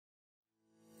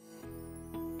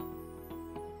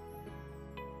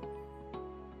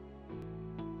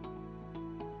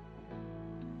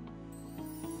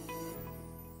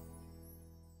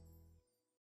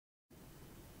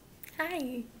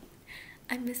Hi,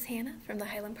 I'm Miss Hannah from the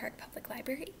Highland Park Public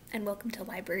Library, and welcome to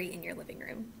Library in Your Living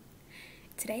Room.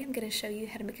 Today I'm going to show you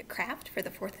how to make a craft for the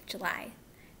 4th of July.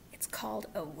 It's called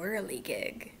a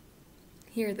whirligig.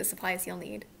 Here are the supplies you'll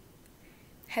need.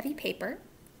 Heavy paper,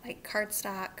 like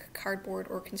cardstock, cardboard,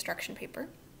 or construction paper.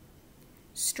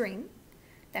 String,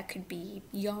 that could be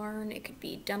yarn, it could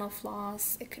be dental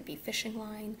floss, it could be fishing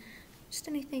line, just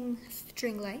anything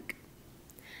string-like.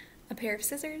 A pair of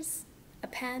scissors, a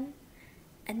pen,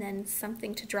 and then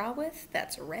something to draw with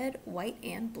that's red, white,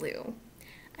 and blue.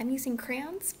 I'm using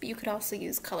crayons, but you could also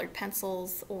use colored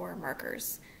pencils or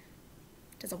markers.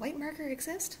 Does a white marker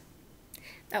exist?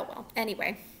 Oh well,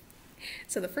 anyway.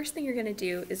 So the first thing you're going to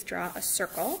do is draw a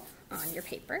circle on your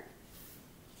paper.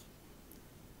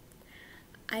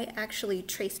 I actually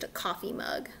traced a coffee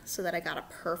mug so that I got a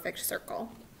perfect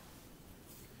circle.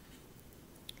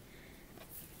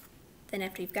 Then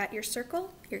after you've got your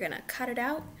circle, you're going to cut it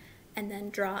out and then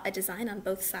draw a design on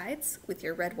both sides with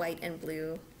your red, white, and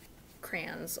blue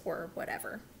crayons or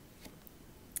whatever.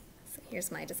 So here's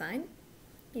my design.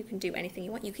 You can do anything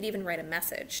you want. You could even write a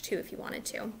message too if you wanted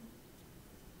to.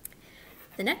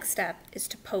 The next step is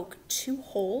to poke 2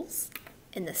 holes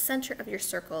in the center of your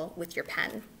circle with your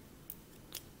pen.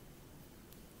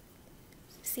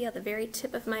 See how the very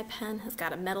tip of my pen has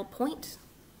got a metal point?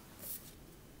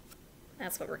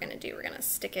 That's what we're going to do. We're going to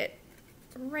stick it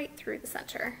right through the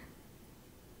center.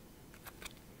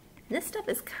 And this step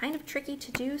is kind of tricky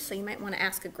to do, so you might want to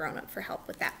ask a grown-up for help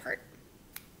with that part.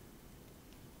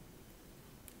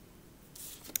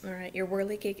 Alright, your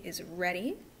whirligig is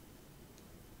ready.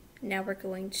 Now we're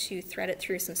going to thread it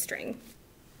through some string.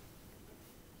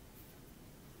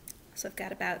 So I've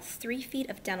got about 3 feet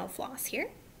of dental floss here.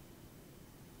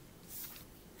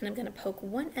 And I'm going to poke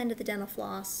one end of the dental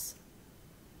floss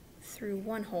through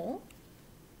one hole,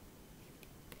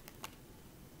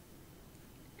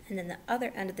 and then the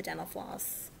other end of the dental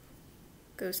floss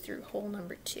goes through hole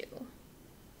number 2.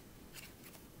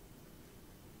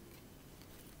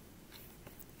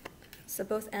 So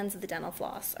both ends of the dental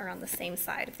floss are on the same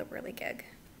side of the whirligig.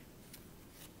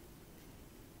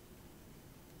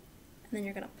 And then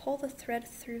you're going to pull the thread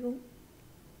through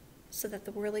so that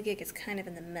the whirligig is kind of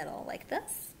in the middle, like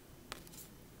this.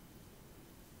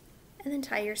 And then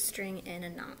tie your string in a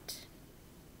knot.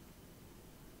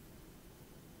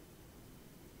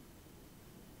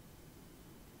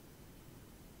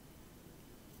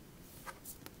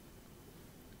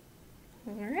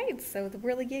 Alright, so the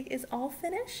whirligig is all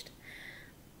finished.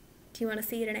 Do you want to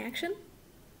see it in action?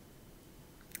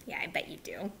 Yeah, I bet you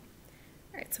do.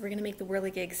 Alright, so we're going to make the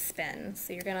whirligig spin.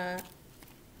 So you're going to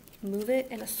move it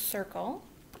in a circle.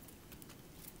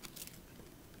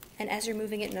 And as you're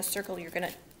moving it in a circle, you're going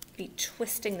to be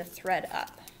twisting the thread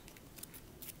up.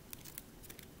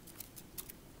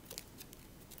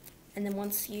 And then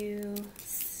once you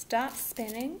stop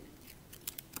spinning,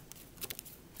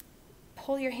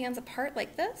 pull your hands apart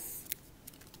like this,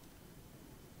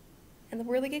 and the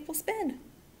whirligig will spin.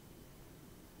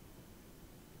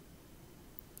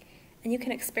 And you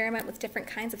can experiment with different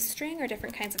kinds of string or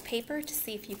different kinds of paper to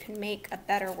see if you can make a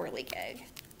better whirligig.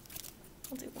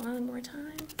 I'll do one more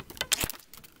time.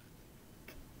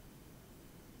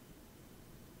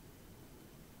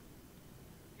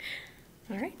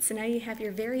 Alright, so now you have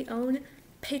your very own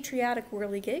patriotic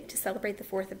whirligig to celebrate the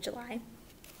 4th of July.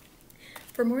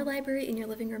 For more Library in Your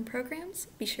Living Room programs,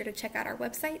 be sure to check out our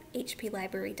website,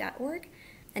 hplibrary.org,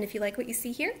 and if you like what you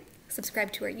see here,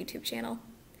 subscribe to our YouTube channel.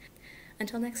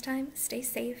 Until next time, stay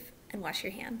safe and wash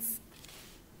your hands.